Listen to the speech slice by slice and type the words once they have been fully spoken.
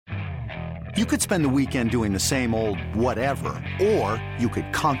You could spend the weekend doing the same old whatever, or you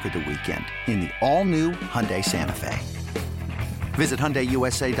could conquer the weekend in the all-new Hyundai Santa Fe. Visit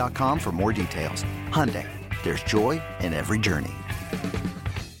HyundaiUSA.com for more details. Hyundai, there's joy in every journey.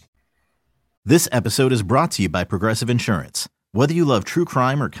 This episode is brought to you by Progressive Insurance. Whether you love true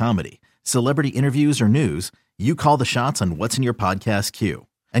crime or comedy, celebrity interviews or news, you call the shots on what's in your podcast queue.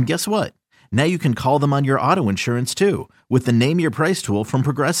 And guess what? Now you can call them on your auto insurance too with the Name Your Price tool from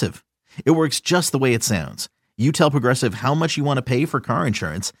Progressive. It works just the way it sounds. You tell Progressive how much you want to pay for car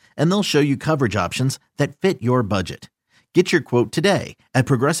insurance, and they'll show you coverage options that fit your budget. Get your quote today at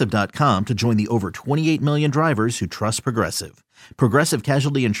Progressive.com to join the over 28 million drivers who trust Progressive. Progressive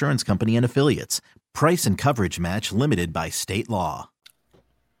Casualty Insurance Company and Affiliates. Price and coverage match limited by state law.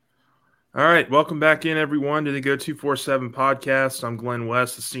 All right, welcome back in, everyone, to the Go 247 podcast. I'm Glenn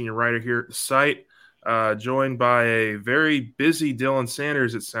West, the senior writer here at the site. Joined by a very busy Dylan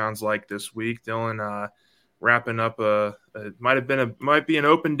Sanders, it sounds like, this week. Dylan wrapping up it might be an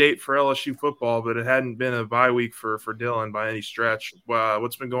open date for LSU football, but it hadn't been a bye week for Dylan by any stretch.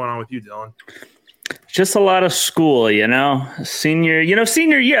 What's been going on with you, Dylan? Just a lot of school, senior year.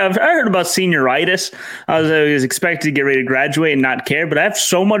 I heard about senioritis. I was expected to get ready to graduate and not care, but I have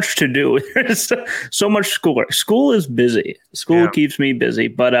so much to do. There's so much schoolwork. School is busy. School keeps me busy,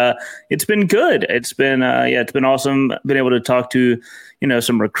 but it's been good. It's been awesome. Been able to talk to,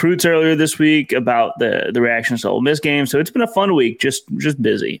 some recruits earlier this week about the reactions to Ole Miss game. So it's been a fun week. Just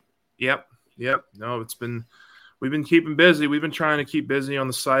busy. Yep. No, we've been keeping busy. We've been trying to keep busy on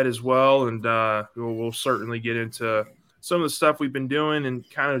the site as well, and we'll certainly get into some of the stuff we've been doing, and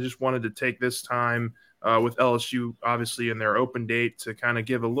kind of just wanted to take this time with LSU, obviously, in their open date to kind of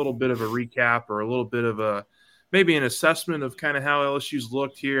give a little bit of a recap or a little bit of maybe an assessment of kind of how LSU's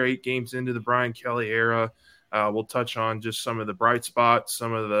looked here 8 games into the Brian Kelly era. We'll touch on just some of the bright spots,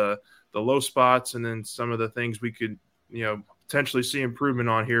 some of the low spots, and then some of the things we could, potentially see improvement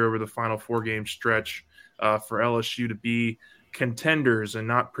on here over the final 4-game stretch. For LSU to be contenders and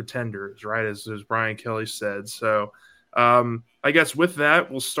not pretenders, right, as Brian Kelly said. So I guess with that,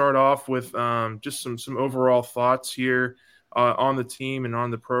 we'll start off with just some overall thoughts here on the team and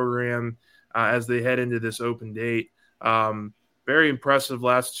on the program as they head into this open date. Very impressive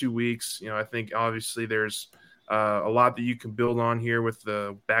last 2 weeks. I think obviously there's a lot that you can build on here with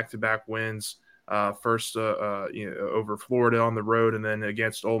the back-to-back wins. First, over Florida on the road, and then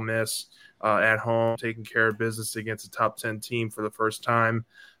against Ole Miss at home, taking care of business against a top 10 team for the first time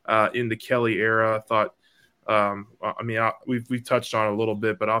in the Kelly era. I thought, we've touched on it a little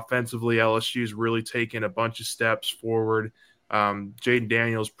bit, but offensively, LSU's really taken a bunch of steps forward. Jaden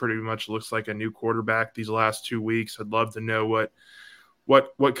Daniels pretty much looks like a new quarterback these last 2 weeks. I'd love to know what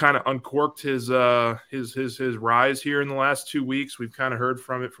kind of uncorked his rise here in the last 2 weeks. We've kind of heard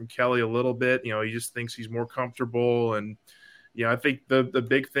from Kelly a little bit. He just thinks he's more comfortable. And, I think the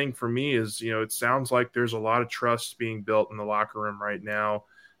big thing for me is, it sounds like there's a lot of trust being built in the locker room right now.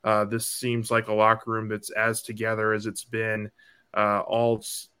 This seems like a locker room that's as together as it's been all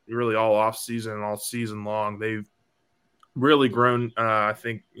off season and all season long. They've really grown, I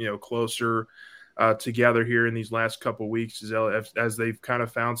think, closer together here in these last couple of weeks as they've kind of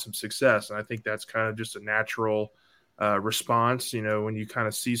found some success. And I think that's kind of just a natural response. When you kind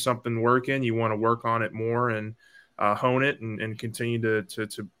of see something working, you want to work on it more and hone it and continue to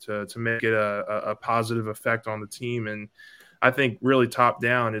make it a positive effect on the team. And I think really top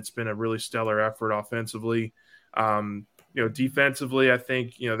down, it's been a really stellar effort offensively. Defensively, I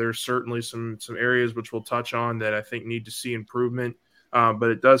think, there's certainly some areas which we'll touch on that I think need to see improvement. But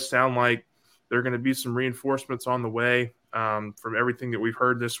it does sound like there are going to be some reinforcements on the way. From everything that we've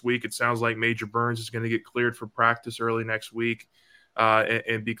heard this week, it sounds like Major Burns is going to get cleared for practice early next week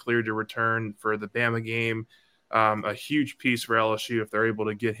and be cleared to return for the Bama game. A huge piece for LSU if they're able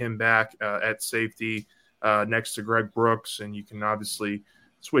to get him back at safety next to Greg Brooks. And you can obviously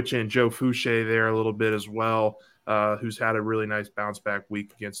switch in Joe Fouché there a little bit as well, who's had a really nice bounce-back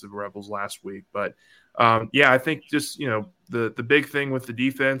week against the Rebels last week. But, I think just, the big thing with the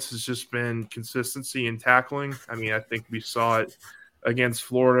defense has just been consistency in tackling. I think we saw it against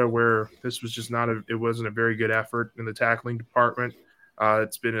Florida where this was just it wasn't a very good effort in the tackling department.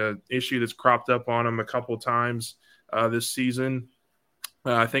 It's been an issue that's cropped up on them a couple of times this season.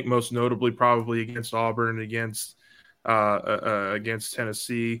 I think most notably probably against Auburn and against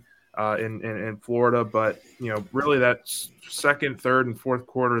Tennessee in Florida. But, really that second, third, and fourth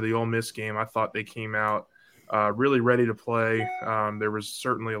quarter of the Ole Miss game, I thought they came out really ready to play. There was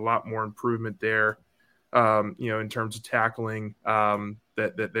certainly a lot more improvement there, in terms of tackling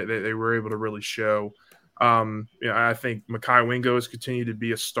that they were able to really show. I think Mekhi Wingo has continued to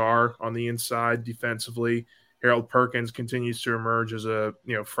be a star on the inside defensively. Harold Perkins continues to emerge as a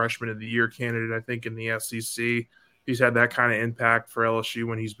freshman of the year candidate, I think, in the SEC. He's had that kind of impact for LSU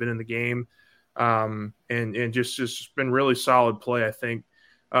when he's been in the game, and just been really solid play, I think,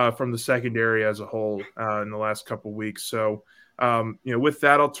 from the secondary as a whole in the last couple of weeks. So, with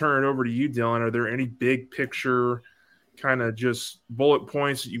that, I'll turn it over to you, Dylan. Are there any big picture kind of just bullet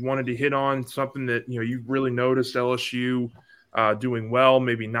points that you wanted to hit on, something that you really noticed LSU doing well,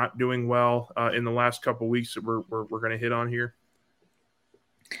 maybe not doing well in the last couple of weeks that we're going to hit on here?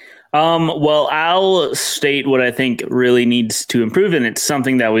 Well, I'll state what I think really needs to improve, and it's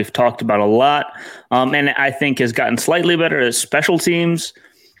something that we've talked about a lot, and I think has gotten slightly better as special teams.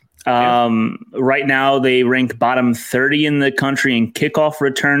 Right now, they rank bottom 30 in the country in kickoff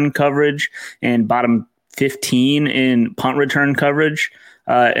return coverage and bottom 15 in punt return coverage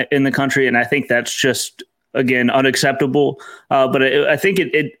in the country, and I think that's just, again, unacceptable. But I think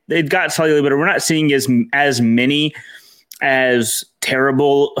it got slightly better. We're not seeing as many as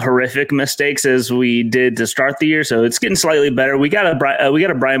terrible, horrific mistakes as we did to start the year, so it's getting slightly better. We got a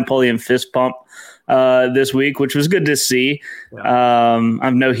Brian Polian fist pump this week, which was good to see. Yeah. I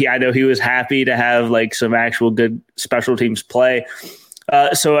know he was happy to have like some actual good special teams play.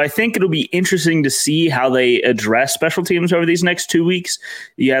 So I think it'll be interesting to see how they address special teams over these next 2 weeks.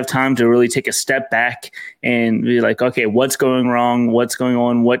 You have time to really take a step back and be like, okay, what's going wrong? What's going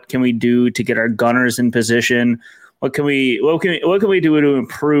on? What can we do to get our gunners in position? What can we do to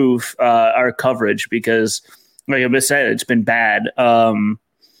improve our coverage? Because, like I said, it's been bad. And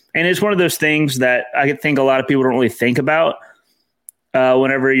it's one of those things that I think a lot of people don't really think about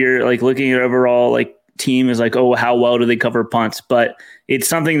whenever you're like looking at overall like team is like, oh, how well do they cover punts? But it's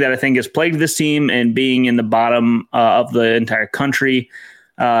something that I think has plagued this team, and being in the bottom of the entire country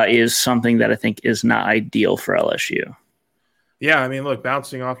is something that I think is not ideal for LSU. Yeah, I mean, look,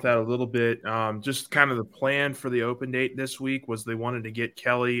 bouncing off that a little bit, just kind of the plan for the open date this week was they wanted to get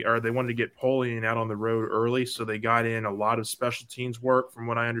Polian out on the road early, so they got in a lot of special teams work, from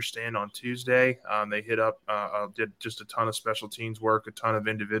what I understand, on Tuesday. They did just a ton of special teams work, a ton of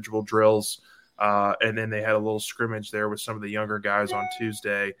individual drills, and then they had a little scrimmage there with some of the younger guys on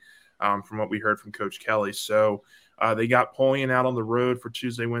Tuesday, from what we heard from Coach Kelly. So they got Polian out on the road for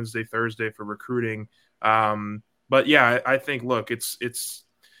Tuesday, Wednesday, Thursday for recruiting. But yeah, I think, look, it's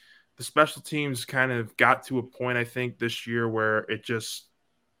the special teams kind of got to a point, I think, this year where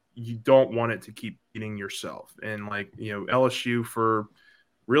you don't want it to keep beating yourself. And LSU for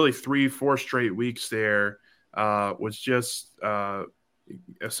really 3-4 straight weeks there was just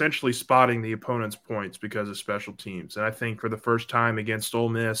essentially spotting the opponent's points because of special teams. And I think for the first time against Ole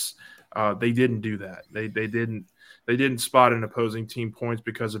Miss, they didn't do that. They didn't spot an opposing team points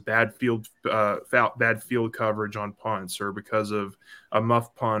because of bad field coverage on punts, or because of a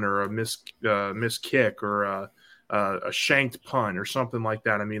muff punt, or a missed kick, or a shanked punt, or something like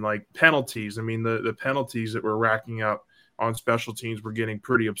that. I mean, like penalties. I mean, the penalties that were racking up on special teams were getting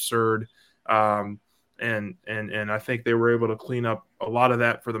pretty absurd. And I think they were able to clean up a lot of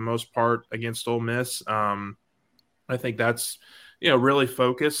that for the most part against Ole Miss. I think that's, really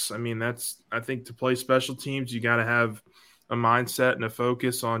focus. I mean, I think to play special teams, you got to have a mindset and a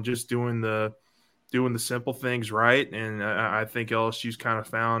focus on just doing the simple things right. And I think LSU's kind of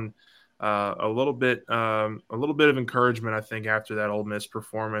found a little bit of encouragement, I think, after that Ole Miss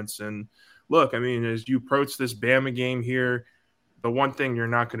performance. And look, I mean, as you approach this Bama game here, the one thing you're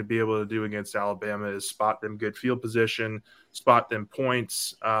not going to be able to do against Alabama is spot them good field position, spot them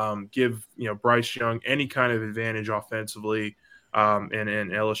points, give Bryce Young any kind of advantage offensively. And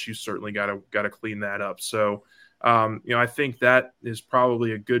LSU certainly got to clean that up. So, I think that is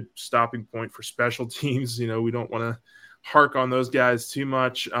probably a good stopping point for special teams. We don't want to hark on those guys too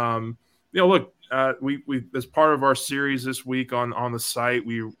much. Look, we as part of our series this week on the site,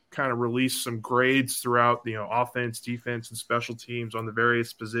 we kind of released some grades throughout offense, defense, and special teams on the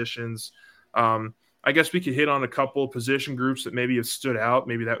various positions. I guess we could hit on a couple of position groups that maybe have stood out.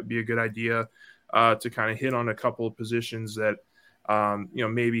 Maybe that would be a good idea to kind of hit on a couple of positions that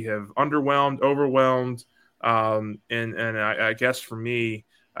maybe have underwhelmed, overwhelmed. And I guess for me,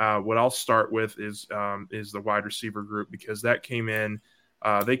 what I'll start with is the wide receiver group, because that came in.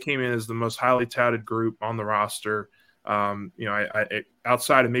 They came in as the most highly touted group on the roster.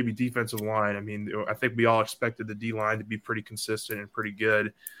 Outside of maybe defensive line, I mean, I think we all expected the D line to be pretty consistent and pretty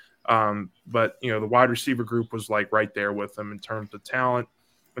good. But the wide receiver group was like right there with them in terms of talent,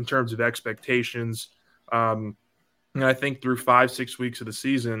 in terms of expectations. And I think through 5-6 weeks of the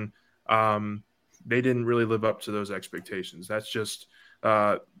season, they didn't really live up to those expectations. That's just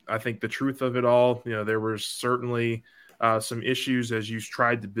I think the truth of it all, there was certainly some issues as you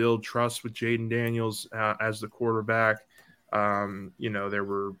tried to build trust with Jayden Daniels as the quarterback. There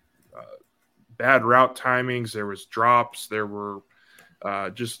were bad route timings, there was drops, there were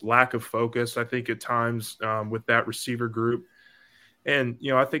just lack of focus, I think, at times with that receiver group. And,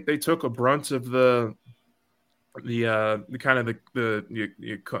 I think they took a brunt of the kind of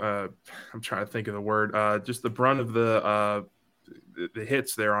I'm trying to think of the word, just the brunt of the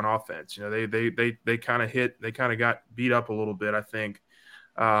hits there on offense. They kind of got beat up a little bit, I think,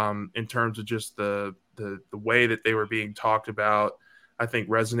 in terms of just the way that they were being talked about. I think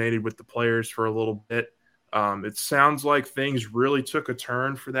resonated with the players for a little bit. It sounds like things really took a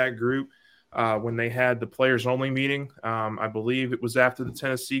turn for that group when they had the players only meeting. I believe it was after the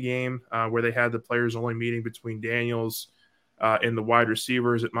Tennessee game where they had the players only meeting between Daniels and the wide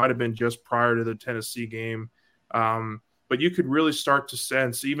receivers. It might have been just prior to the Tennessee game. But you could really start to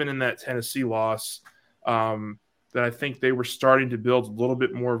sense, even in that Tennessee loss, that I think they were starting to build a little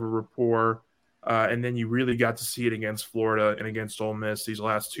bit more of a rapport. And then you really got to see it against Florida and against Ole Miss these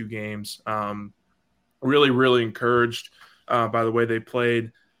last two games. Really, really encouraged by the way they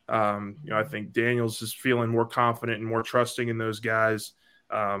played. I think Daniels is feeling more confident and more trusting in those guys.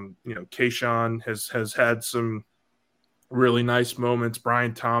 Kayshawn has had some really nice moments.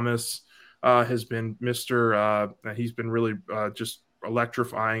 Brian Thomas has been he's been really just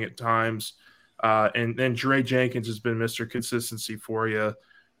electrifying at times. And then Jere Jenkins has been Mr. Consistency for you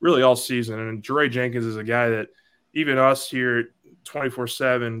really all season. And Jere Jenkins is a guy that even us here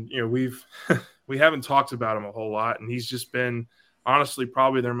 24/7, we haven't talked about him a whole lot. And he's just been honestly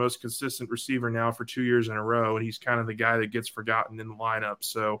probably their most consistent receiver now for 2 years in a row. And he's kind of the guy that gets forgotten in the lineup.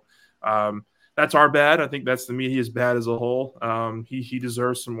 So that's our bad. I think that's the media's bad as a whole. He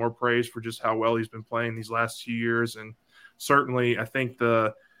deserves some more praise for just how well he's been playing these last 2 years. And certainly I think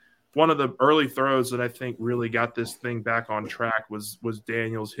one of the early throws that I think really got this thing back on track was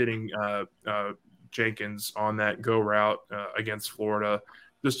Daniels hitting Jenkins on that go route against Florida.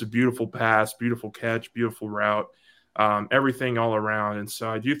 Just a beautiful pass, beautiful catch, beautiful route, everything all around. And so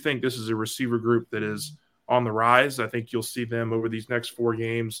I do think this is a receiver group that is on the rise. I think you'll see them over these next 4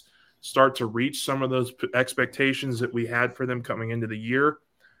 games start to reach some of those expectations that we had for them coming into the year.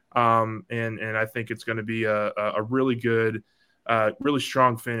 And I think it's going to be a really good, really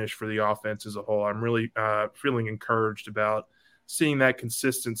strong finish for the offense as a whole. I'm really feeling encouraged about seeing that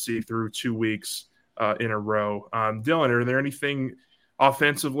consistency through 2 weeks in a row. Dylan, are there anything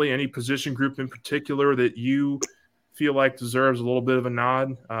offensively, any position group in particular that you feel like deserves a little bit of a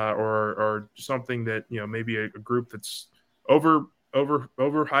nod or something that, maybe a group that's overhyped or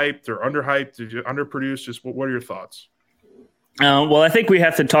underhyped, underproduced? Just what are your thoughts? Well, I think we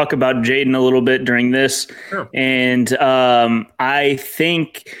have to talk about Jayden a little bit during this. Sure. And I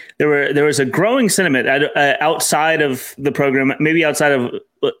think there was a growing sentiment outside of the program, maybe outside of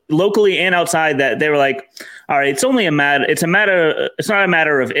locally and outside, that they were like, all right, it's not a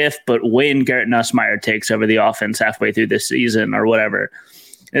matter of if, but when Garrett Nussmeier takes over the offense halfway through this season or whatever.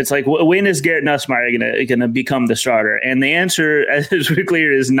 It's like, when is Garrett Nussmeier going to become the starter? And the answer, as we're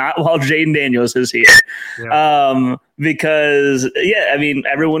clear, is not while Jayden Daniels is here. Yeah. Because,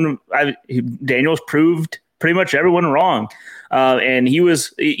 Daniels proved pretty much everyone wrong. And he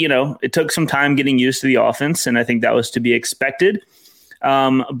was, it took some time getting used to the offense, and I think that was to be expected.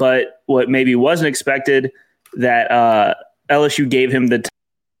 But what maybe wasn't expected, that LSU gave him the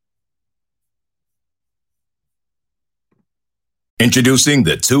Introducing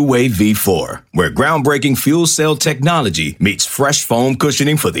the Two-Way V4, where groundbreaking fuel cell technology meets fresh foam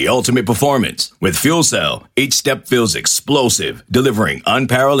cushioning for the ultimate performance. With Fuel Cell, each step feels explosive, delivering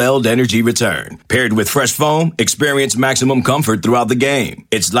unparalleled energy return. Paired with fresh foam, experience maximum comfort throughout the game.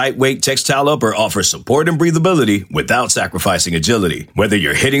 Its lightweight textile upper offers support and breathability without sacrificing agility. Whether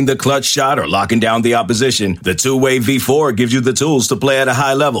you're hitting the clutch shot or locking down the opposition, the Two-Way V4 gives you the tools to play at a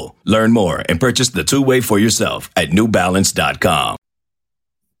high level. Learn more and purchase the Two-Way for yourself at newbalance.com.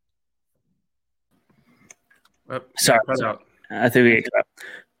 Sorry, I think we got cut out.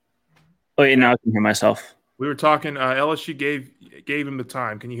 Oh, yeah, now I can hear myself. We were talking. LSU gave him the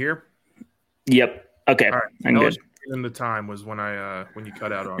time. Can you hear? Yep. Okay. All right. I'm LSU good. gave him the time was when you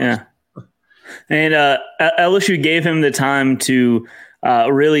cut out on Yeah. us. And LSU gave him the time to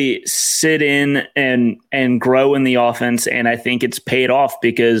really sit in and grow in the offense, and I think it's paid off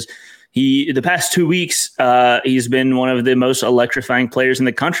because the past 2 weeks he's been one of the most electrifying players in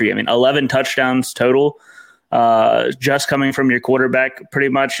the country. I mean, 11 touchdowns total. Just coming from your quarterback pretty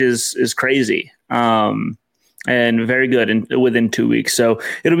much is crazy. and very good within 2 weeks. So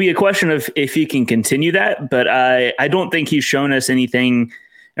it'll be a question of if he can continue that. But I don't think he's shown us anything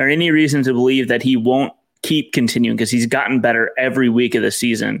or any reason to believe that he won't keep continuing, because he's gotten better every week of the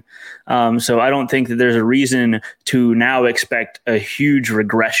season. So I don't think that there's a reason to now expect a huge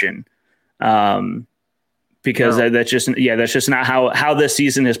regression, because that's just not how this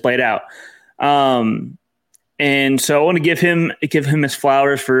season has played out. And so I want to give him his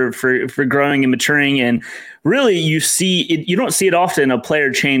flowers for growing and maturing. And really, you don't see it often, a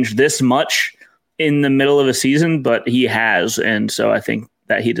player change this much in the middle of a season, but he has. And so I think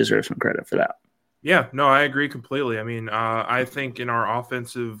that he deserves some credit for that. Yeah, no, I agree completely. I mean, I think in our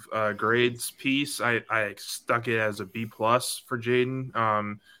offensive grades piece, I stuck it as a B+ for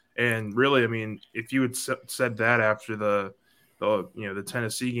Jaden. And really, I mean, if you had said that after the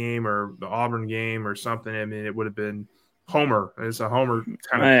Tennessee game or the Auburn game or something, I mean, it would have been homer. It's a homer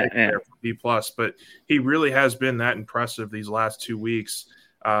kind of there for B+. But he really has been that impressive these last 2 weeks,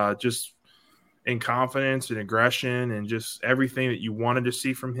 just in confidence and aggression and just everything that you wanted to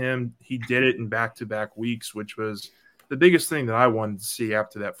see from him. He did it in back-to-back weeks, which was the biggest thing that I wanted to see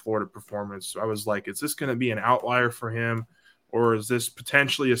after that Florida performance. I was like, is this going to be an outlier for him, or is this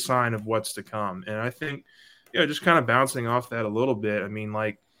potentially a sign of what's to come? And I think, just kind of bouncing off that a little bit, I mean,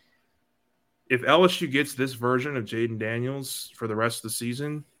 like, if LSU gets this version of Jaden Daniels for the rest of the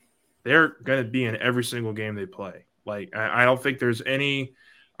season, they're going to be in every single game they play. Like, I don't think there's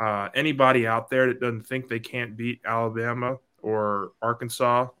anybody out there that doesn't think they can't beat Alabama or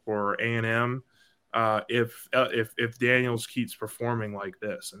Arkansas or A&M if Daniels keeps performing like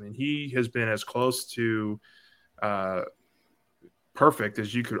this. I mean, he has been as close to perfect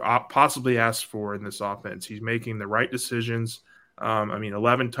as you could possibly ask for in this offense. He's making the right decisions.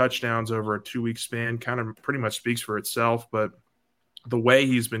 11 touchdowns over a 2-week span kind of pretty much speaks for itself, but the way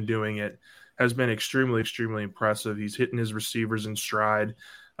he's been doing it has been extremely, extremely impressive. He's hitting his receivers in stride.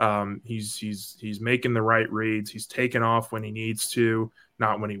 He's making the right reads. He's taken off when he needs to,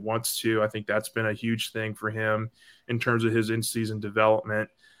 not when he wants to. I think that's been a huge thing for him in terms of his in-season development.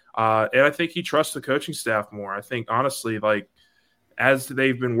 And I think he trusts the coaching staff more. I think, honestly, like, as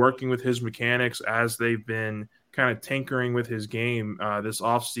they've been working with his mechanics, as they've been kind of tinkering with his game this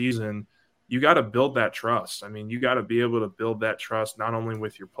offseason, you got to build that trust. I mean, you got to be able to build that trust not only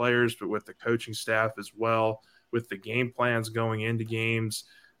with your players, but with the coaching staff as well, with the game plans going into games.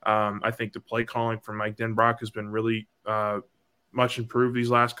 I think the play calling from Mike Denbrock has been really much improved these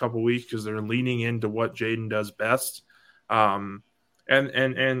last couple of weeks, because they're leaning into what Jaden does best. And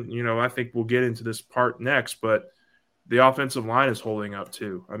I think we'll get into this part next, but the offensive line is holding up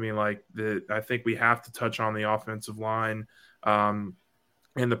too. I mean, like, I think we have to touch on the offensive line and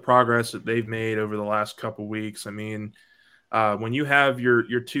the progress that they've made over the last couple of weeks. I mean, when you have your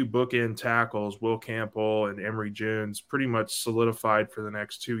two bookend tackles, Will Campbell and Emory Jones, pretty much solidified for the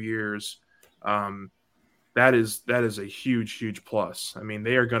next 2 years, that is a huge, huge plus. I mean,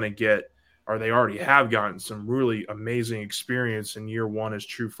 they are going to get, or they already have gotten, some really amazing experience in year one as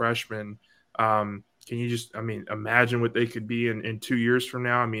true freshmen. Can you just, imagine what they could be in 2 years from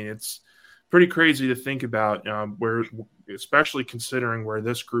now? I mean, it's pretty crazy to think about, where, especially considering where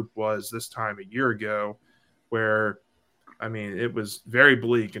this group was this time a year ago, where, it was very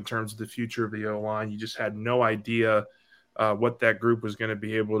bleak in terms of the future of the O-line. You just had no idea what that group was going to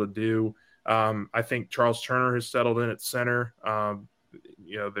be able to do. I think Charles Turner has settled in at center.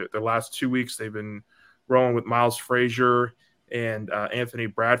 The last 2 weeks they've been rolling with Miles Frazier and Anthony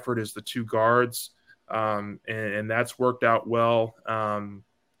Bradford as the two guards, and that's worked out well.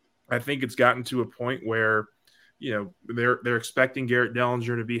 I think it's gotten to a point where, they're expecting Garrett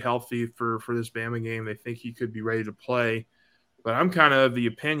Dellinger to be healthy for this Bama game. They think he could be ready to play. But I'm kind of the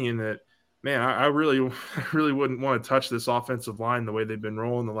opinion that, man, I really wouldn't want to touch this offensive line the way they've been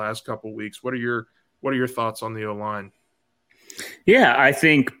rolling the last couple of weeks. What are your thoughts on the O-line? Yeah, I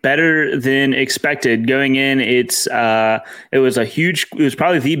think better than expected going in. It was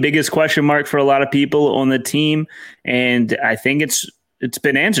probably the biggest question mark for a lot of people on the team, and I think it's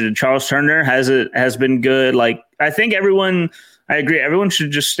been answered. Charles Turner has been good. Like, I think I agree. Everyone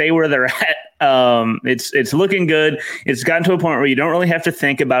should just stay where they're at. It's looking good. It's gotten to a point where you don't really have to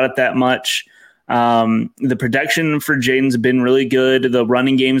think about it that much. The protection for Jaden's been really good. The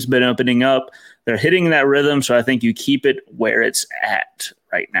running game's been opening up. They're hitting that rhythm, so I think you keep it where it's at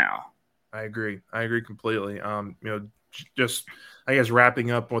right now. I agree completely. Just, I guess, wrapping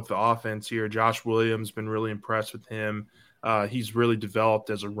up with the offense here, Josh Williams, been really impressed with him. He's really developed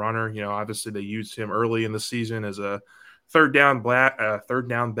as a runner. Obviously they used him early in the season as a third down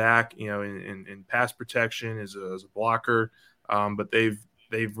back, in pass protection as a blocker. But they've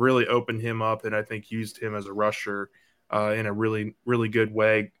they've really opened him up and I think used him as a rusher in a really, really good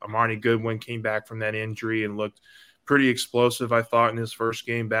way. Amari Goodwin came back from that injury and looked pretty explosive, I thought, in his first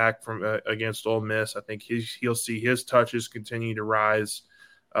game back from against Ole Miss. I think he'll see his touches continue to rise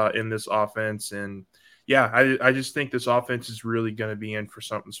in this offense. And, yeah, I just think this offense is really going to be in for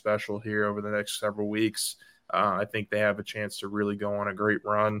something special here over the next several weeks. I think they have a chance to really go on a great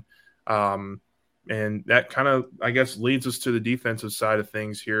run. And that kind of, I guess, leads us to the defensive side of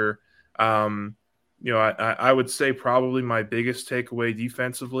things here. I would say probably my biggest takeaway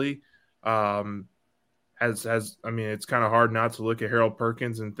defensively it's kind of hard not to look at Harold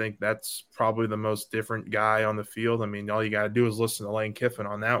Perkins and think that's probably the most different guy on the field. I mean, all you got to do is listen to Lane Kiffin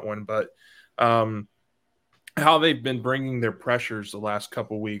on that one. But how they've been bringing their pressures the last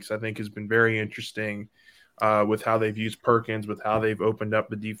couple of weeks, I think, has been very interesting with how they've used Perkins, with how they've opened up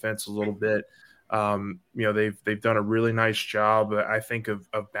the defense a little bit. They've done a really nice job, I think, of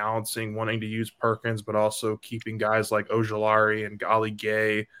balancing wanting to use Perkins, but also keeping guys like Ojulari and Gali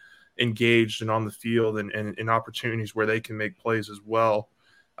Gay engaged and on the field and in opportunities where they can make plays as well.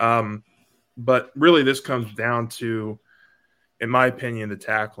 But really this comes down to, in my opinion, the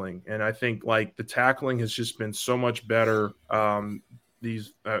tackling. And I think the tackling has just been so much better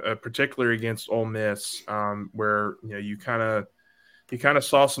particularly against Ole Miss, where, you kind of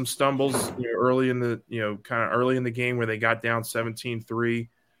saw some stumbles early in the game where they got down 17-3.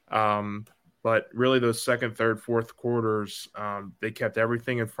 But really those second, third, fourth quarters, they kept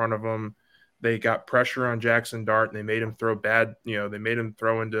everything in front of them. They got pressure on Jackson Dart and they made him throw they made him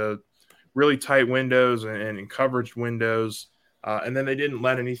throw into really tight windows and coverage windows. And then they didn't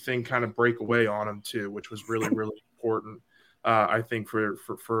let anything kind of break away on him too, which was really, really important. I think for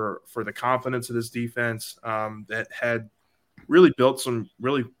the confidence of this defense that had really built some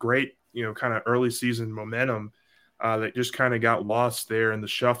really great, kind of early season momentum that just kind of got lost there in the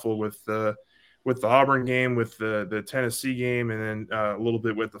shuffle with the Auburn game, with the Tennessee game, and then a little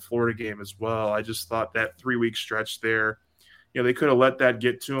bit with the Florida game as well. I just thought that 3-week stretch there, they could have let that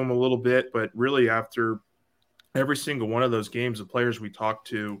get to them a little bit, but really after every single one of those games, the players we talked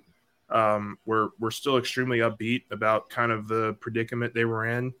to were still extremely upbeat about kind of the predicament they were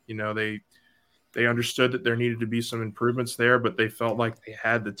in. They understood that there needed to be some improvements there, but they felt like they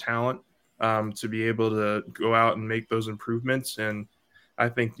had the talent to be able to go out and make those improvements. And I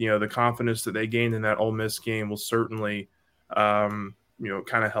think, the confidence that they gained in that Ole Miss game will certainly, kind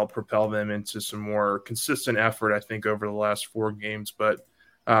of help propel them into some more consistent effort, I think, over the last 4 games. But,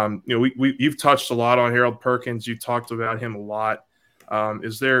 you've touched a lot on Harold Perkins. You talked about him a lot.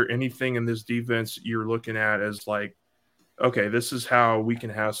 Is there anything in this defense you're looking at as okay, this is how we can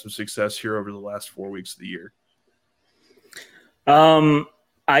have some success here over the last 4 weeks of the year?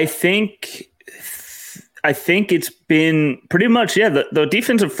 I think it's been pretty much, the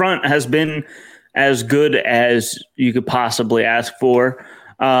defensive front has been as good as you could possibly ask for,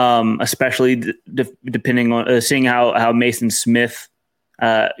 especially depending on seeing how Mason Smith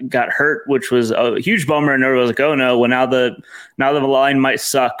got hurt, which was a huge bummer. And everyone was like, oh no, well now the line might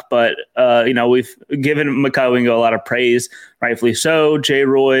suck, but we've given Mekhi Wingo a lot of praise, rightfully so. Jay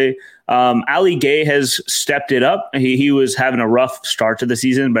Roy, Ali Gay has stepped it up. He was having a rough start to the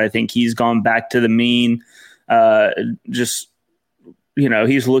season, but I think he's gone back to the mean. He's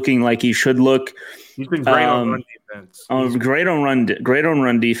looking like he should look. He's been great on run defense. Great on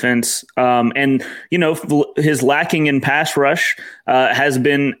run defense. And his lacking in pass rush has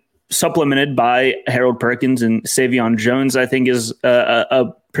been supplemented by Harold Perkins, and Savion Jones, I think, is a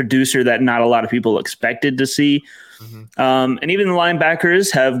producer that not a lot of people expected to see. Mm-hmm. And even the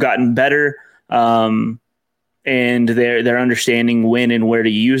linebackers have gotten better. And they're understanding when and where to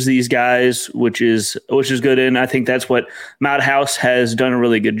use these guys, which is good. And I think that's what Matt House has done a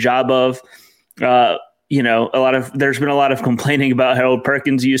really good job of. There's been a lot of complaining about Harold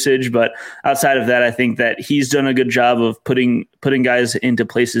Perkins' usage, but outside of that, I think that he's done a good job of putting guys into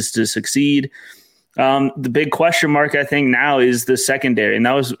places to succeed. The big question mark, I think, now is the secondary, and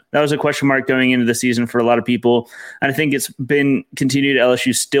that was a question mark going into the season for a lot of people. And I think it's been continued.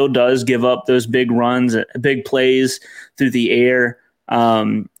 LSU still does give up those big runs, big plays through the air,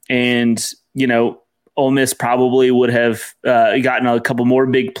 Ole Miss probably would have gotten a couple more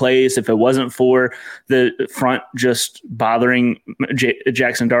big plays if it wasn't for the front just bothering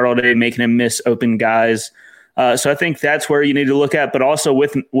Jackson Dart all day, making him miss open guys. So I think that's where you need to look at. But also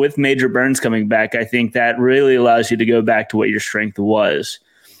with Major Burns coming back, I think that really allows you to go back to what your strength was.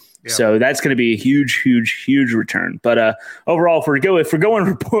 Yeah. So that's going to be a huge, huge, huge return. But overall, if we're going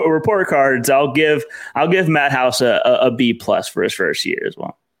report cards, I'll give Matt House a B+ for his first year as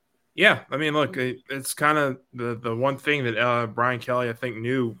well. Yeah, I mean, look, it's kind of the one thing that Brian Kelly, I think,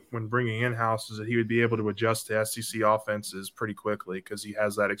 knew when bringing in-house is that he would be able to adjust to SEC offenses pretty quickly because he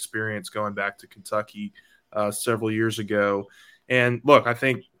has that experience going back to Kentucky several years ago. And look, I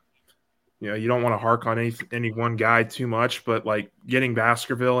think, you don't want to hark on any one guy too much, but like getting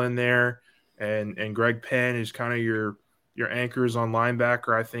Baskerville in there and Greg Penn is kind of your anchors on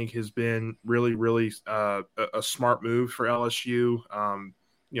linebacker, I think has been really, really a smart move for LSU.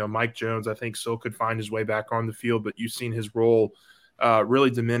 Mike Jones, I think, still could find his way back on the field, but you've seen his role really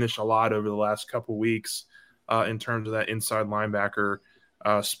diminish a lot over the last couple weeks in terms of that inside linebacker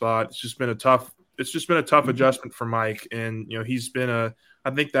spot. It's just been a tough adjustment for Mike, and he's been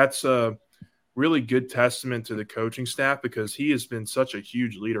I think that's a really good testament to the coaching staff because he has been such a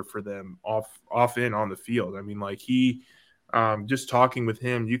huge leader for them off in on the field. I mean, like he just talking with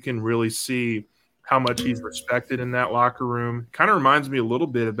him, you can really see how much he's respected in that locker room. Kind of reminds me a little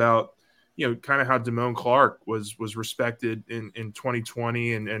bit about, kind of how Damone Clark was respected in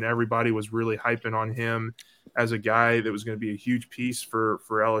 2020 and everybody was really hyping on him as a guy that was going to be a huge piece for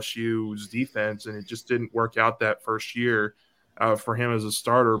LSU's defense. And it just didn't work out that first year for him as a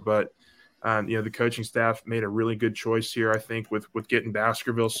starter. But, the coaching staff made a really good choice here, I think, with getting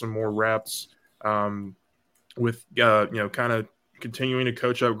Baskerville some more reps, with, kind of continuing to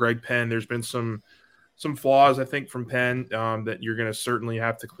coach up Greg Penn. There's been some flaws, I think, from Penn that you're going to certainly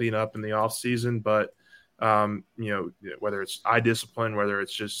have to clean up in the offseason. But, whether it's eye discipline, whether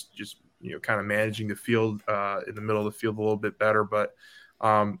it's just kind of managing the field in the middle of the field a little bit better. But,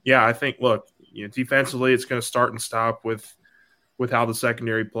 I think, look, defensively it's going to start and stop with how the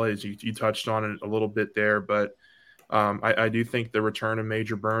secondary plays. You touched on it a little bit there, but I do think the return of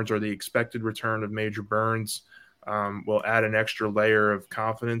Major Burns or the expected return of Major Burns will add an extra layer of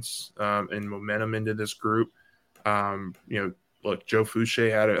confidence and momentum into this group. Look, Joe Fouché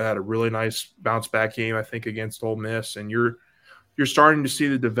had a really nice bounce back game, I think, against Ole Miss, and you're starting to see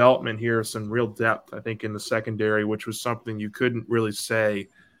the development here of some real depth, I think, in the secondary, which was something you couldn't really say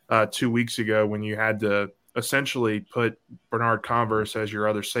 2 weeks ago when you had to essentially put Bernard Converse as your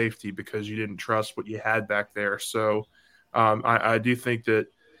other safety because you didn't trust what you had back there. So I do think that,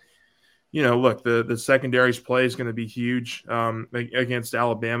 look, the secondary's play is going to be huge against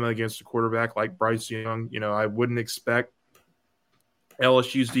Alabama, against a quarterback like Bryce Young. I wouldn't expect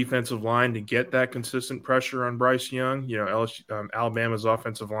LSU's defensive line to get that consistent pressure on Bryce Young. Alabama's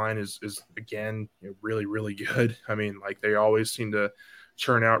offensive line is again, really, really good. I mean, like they always seem to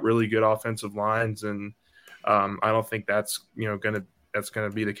churn out really good offensive lines, and I don't think that's gonna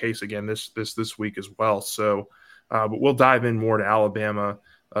be the case again this week as well. So, but we'll dive in more to Alabama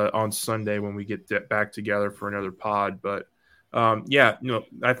on Sunday when we get back together for another pod. But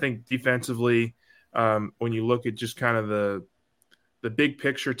I think defensively, when you look at just kind of the big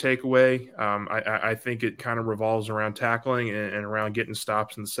picture takeaway, I think it kind of revolves around tackling and around getting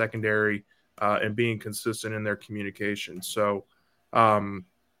stops in the secondary and being consistent in their communication. So,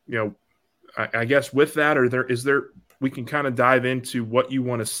 I guess with that, we can kind of dive into what you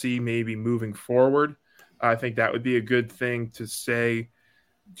want to see maybe moving forward. I think that would be a good thing to say.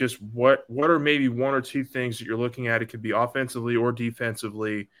 Just what are maybe one or two things that you're looking at? It could be offensively or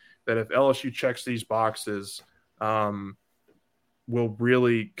defensively that if LSU checks these boxes, will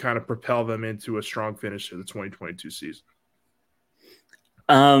really kind of propel them into a strong finish to the 2022 season.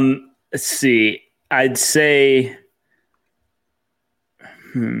 Let's see. I'd say,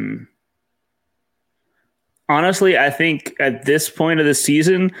 honestly, I think at this point of the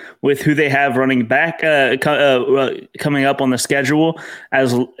season, with who they have running back coming up on the schedule,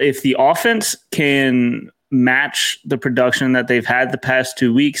 as if the offense can match the production that they've had the past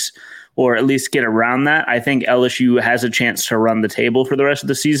 2 weeks, or at least get around that, I think LSU has a chance to run the table for the rest of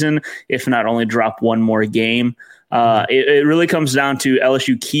the season, if not only drop one more game. It really comes down to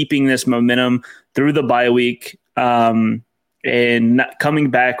LSU keeping this momentum through the bye week, and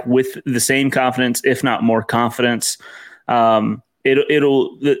coming back with the same confidence, if not more confidence. The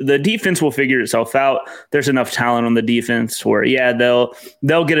defense will figure itself out. There's enough talent on the defense where, they'll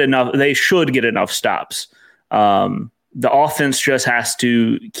get enough. They should get enough stops. The offense just has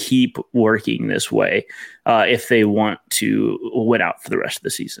to keep working this way if they want to win out for the rest of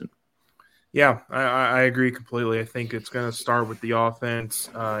the season. Yeah, I agree completely. I think it's going to start with the offense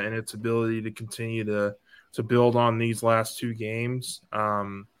and its ability to continue to build on these last two games.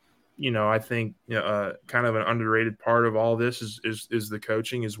 I think kind of an underrated part of all this is the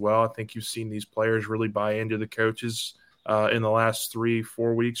coaching as well. I think you've seen these players really buy into the coaches in the last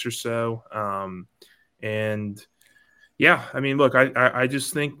 3-4 weeks or so. Yeah, I mean, look, I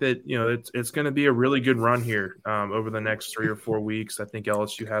just think that, you know, it's going to be a really good run here over the next 3 or 4 weeks. I think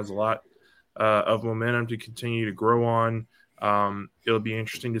LSU has a lot of momentum to continue to grow on. It'll be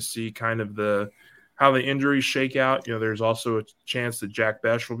interesting to see kind of how the injuries shake out. You know, there's also a chance that Jack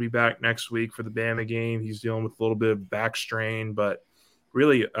Besh will be back next week for the Bama game. He's dealing with a little bit of back strain, but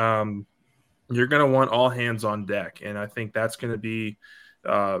really, you're going to want all hands on deck, and I think that's going to be.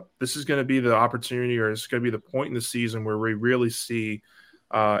 This is going to be the opportunity, or it's going to be the point in the season where we really see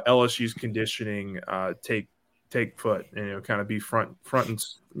LSU's conditioning take foot and, you know, kind of be front and,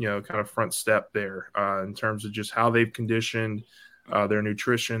 you know, kind of front step there in terms of just how they've conditioned their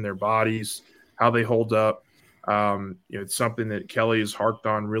nutrition, their bodies, how they hold up. You know, it's something that Kelly has harped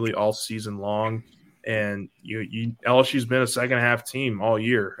on really all season long. And LSU's been a second half team all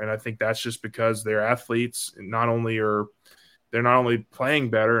year, and I think that's just because their athletes they're not only playing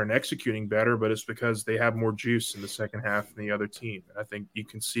better and executing better, but it's because they have more juice in the second half than the other team. And I think you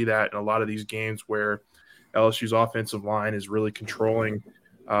can see that in a lot of these games where LSU's offensive line is really controlling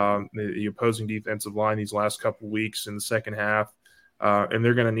the opposing defensive line these last couple of weeks in the second half. And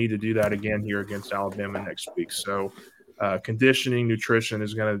they're going to need to do that again here against Alabama next week. So conditioning, nutrition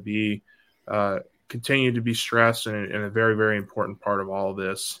is going to be continue to be stressed and a very, very important part of all of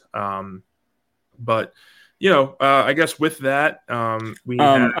this. But you know, I guess with that, I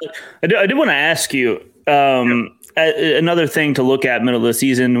did want to ask you another thing to look at middle of the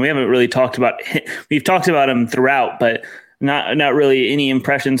season. We haven't really talked about. We've talked about him throughout, but not really any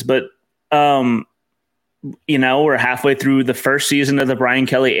impressions. But you know, we're halfway through the first season of the Brian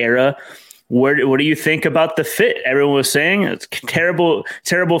Kelly era. What do you think about the fit? Everyone was saying it's terrible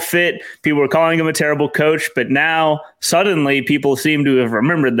fit. People were calling him a terrible coach, but now suddenly people seem to have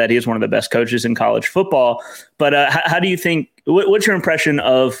remembered that he's one of the best coaches in college football. But how do you think? What's your impression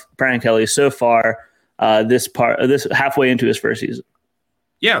of Brian Kelly so far? This halfway into his first season.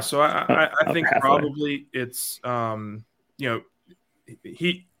 Yeah, so I think probably it's you know,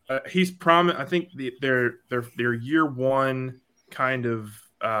 he's promised. I think their year one kind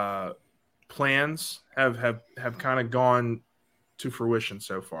of plans have kind of gone to fruition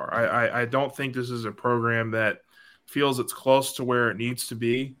so far. I don't think this is a program that feels it's close to where it needs to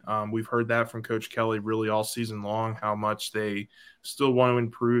be. We've heard that from Coach Kelly really all season long, how much they still want to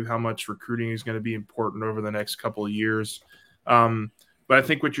improve, how much recruiting is going to be important over the next couple of years. But I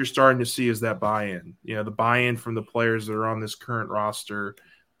think what you're starting to see is that buy-in, you know, the buy-in from the players that are on this current roster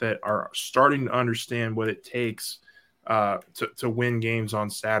that are starting to understand what it takes to win games on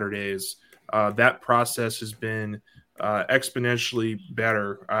Saturdays. That process has been exponentially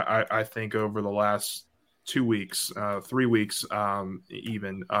better, I think, over the last 2 weeks, 3 weeks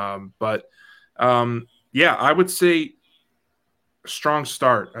even. But I would say a strong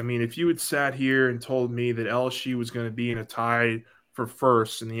start. I mean, if you had sat here and told me that LSU was going to be in a tie for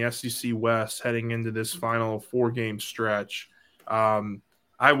first in the SEC West heading into this final 4-game stretch,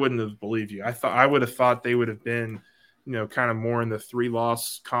 I wouldn't have believed you. I would have thought they would have been, you know, kind of more in the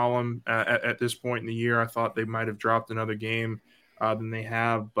 3-loss column at this point in the year. I thought they might have dropped another game than they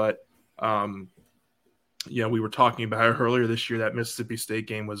have. But, you know, we were talking about it earlier this year. That Mississippi State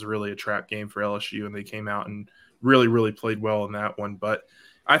game was really a trap game for LSU, and they came out and really, really played well in that one. But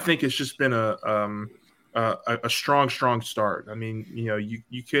I think it's just been a strong start. I mean, you know,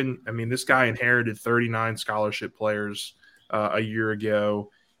 you couldn't – I mean, this guy inherited 39 scholarship players a year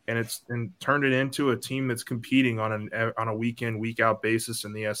ago. And turned it into a team that's competing on a week in, week out basis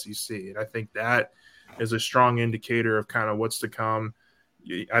in the SEC. And I think that is a strong indicator of kind of what's to come.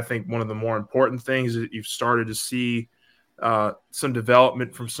 I think one of the more important things is that you've started to see some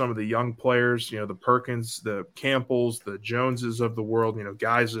development from some of the young players, you know, the Perkins, the Campbells, the Joneses of the world, you know,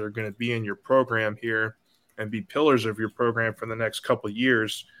 guys that are going to be in your program here and be pillars of your program for the next couple of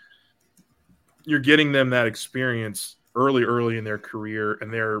years. You're getting them that experience early in their career,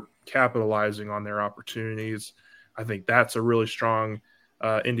 and they're capitalizing on their opportunities. I think that's a really strong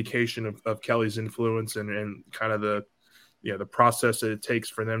indication of Kelly's influence and kind of the process that it takes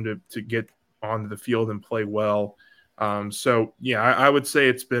for them to get onto the field and play well. I would say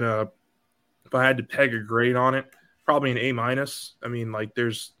it's been if I had to peg a grade on it, probably an A-. I mean, like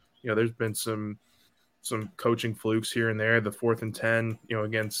there's been some coaching flukes here and there. The 4th and 10, you know,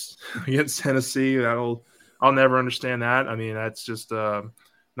 against Tennessee, I'll never understand that. I mean, that's just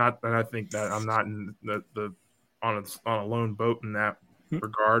not. And I think that I'm not in on a lone boat in that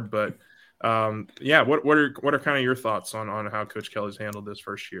regard. But what are kind of your thoughts on how Coach Kelly's handled this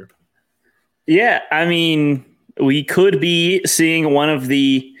first year? Yeah, I mean, we could be seeing one of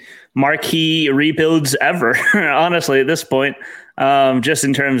the marquee rebuilds ever, honestly, at this point, just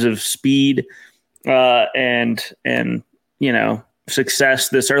in terms of speed and success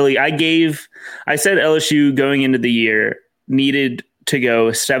this early. I said LSU going into the year needed to go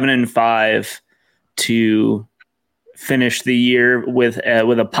 7-5 to finish the year with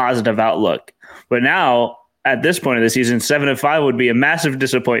a positive outlook. But now at this point of the season, 7-5 would be a massive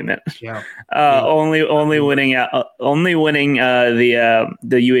disappointment. Yeah. Only winning the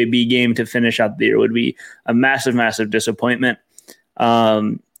UAB game to finish out the year would be a massive, massive disappointment.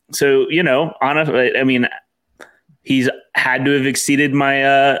 So, honestly, I mean, he's had to have exceeded my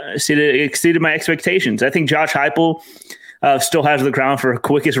expectations. I think Josh Heupel still has the crown for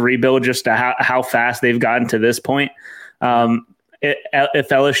quickest rebuild, just to how fast they've gotten to this point. If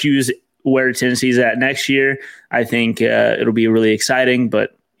LSU's where Tennessee's at next year, I think it'll be really exciting,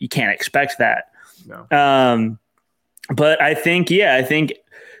 but you can't expect that. No. But I think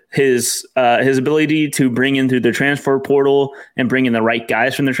his ability to bring in through the transfer portal and bring in the right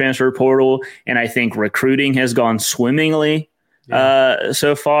guys from the transfer portal, and I think recruiting has gone swimmingly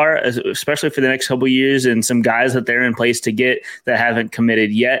so far, especially for the next couple of years, and some guys that they're in place to get that haven't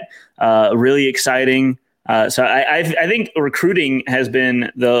committed yet. Really exciting. So I think recruiting has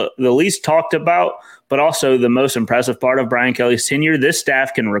been the least talked about, but also the most impressive part of Brian Kelly's tenure. This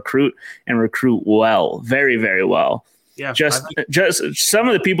staff can recruit and recruit well, very, very well. Yeah, just some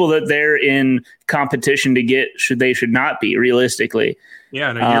of the people that they're in competition to get should not be realistically.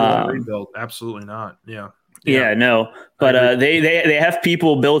 Yeah, in a year one rebuild, absolutely not. Yeah, no, but they have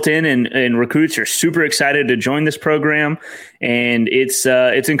people built in, and recruits are super excited to join this program, and it's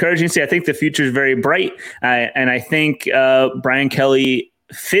encouraging to see. I think the future is very bright, and I think Brian Kelly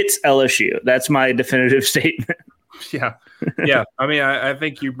fits LSU. That's my definitive statement. Yeah. I mean, I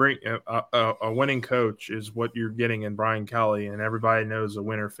think you bring a winning coach is what you're getting in Brian Kelly, and everybody knows a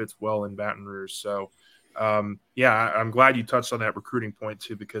winner fits well in Baton Rouge. So, I'm glad you touched on that recruiting point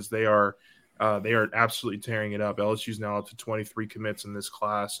too, because they are absolutely tearing it up. LSU's now up to 23 commits in this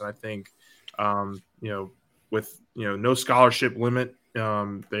class, and I think, with no scholarship limit,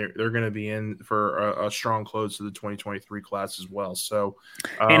 they're going to be in for a strong close to the 2023 class as well. So,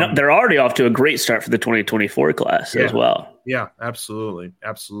 and they're already off to a great start for the 2024 class as well. Yeah, absolutely.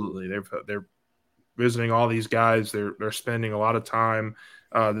 They're visiting all these guys. They're spending a lot of time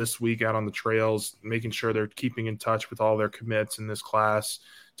this week out on the trails, making sure they're keeping in touch with all their commits in this class,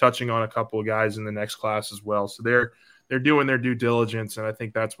 touching on a couple of guys in the next class as well. So they're doing their due diligence, and I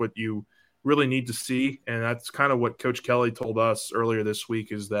think that's what you really need to see. And that's kind of what Coach Kelly told us earlier this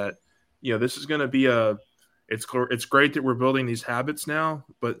week, is that, this is going to be it's great that we're building these habits now,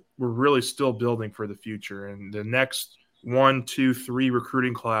 but we're really still building for the future. And the next 1, 2, 3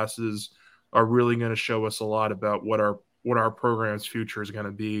 recruiting classes are really going to show us a lot about what our program's future is going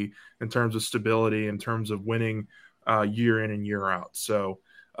to be in terms of stability, in terms of winning year in and year out. So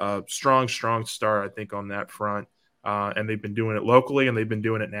strong start, I think, on that front. And they've been doing it locally, and they've been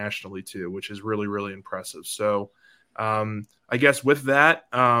doing it nationally too, which is really, really impressive. So I guess with that,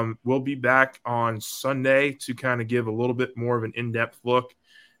 we'll be back on Sunday to kind of give a little bit more of an in-depth look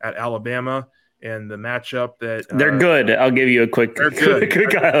at Alabama and the matchup that they're good. I'll give you a quick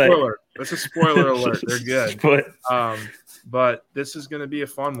spoiler. That's a spoiler alert. They're good. But this is going to be a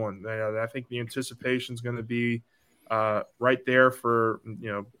fun one. I think the anticipation is going to be right there for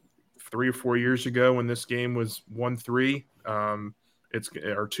 3 or 4 years ago when this game was 1-3, it's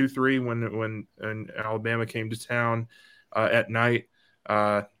or 2-3 when Alabama came to town at night.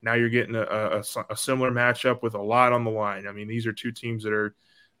 Now you're getting a similar matchup with a lot on the line. I mean, these are two teams that are.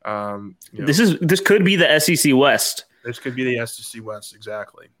 This could be the SEC West. This could be the SEC West,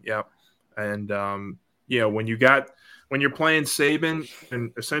 exactly. Yeah, and when you're playing Saban,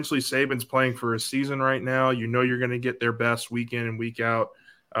 and essentially Saban's playing for a season right now, you're going to get their best week in and week out.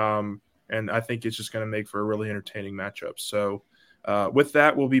 And I think it's just going to make for a really entertaining matchup. So with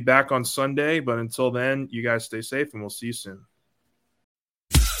that, we'll be back on Sunday. But until then, you guys stay safe, and we'll see you soon.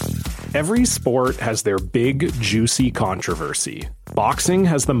 Every sport has their big, juicy controversy. Boxing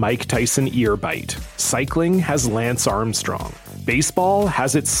has the Mike Tyson ear bite. Cycling has Lance Armstrong. Baseball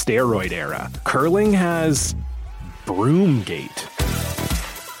has its steroid era. Curling has Broomgate.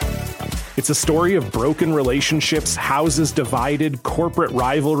 It's a story of broken relationships, houses divided, corporate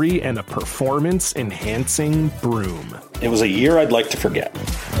rivalry, and a performance-enhancing broom. It was a year I'd like to forget.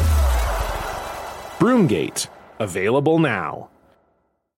 Broomgate. Available now.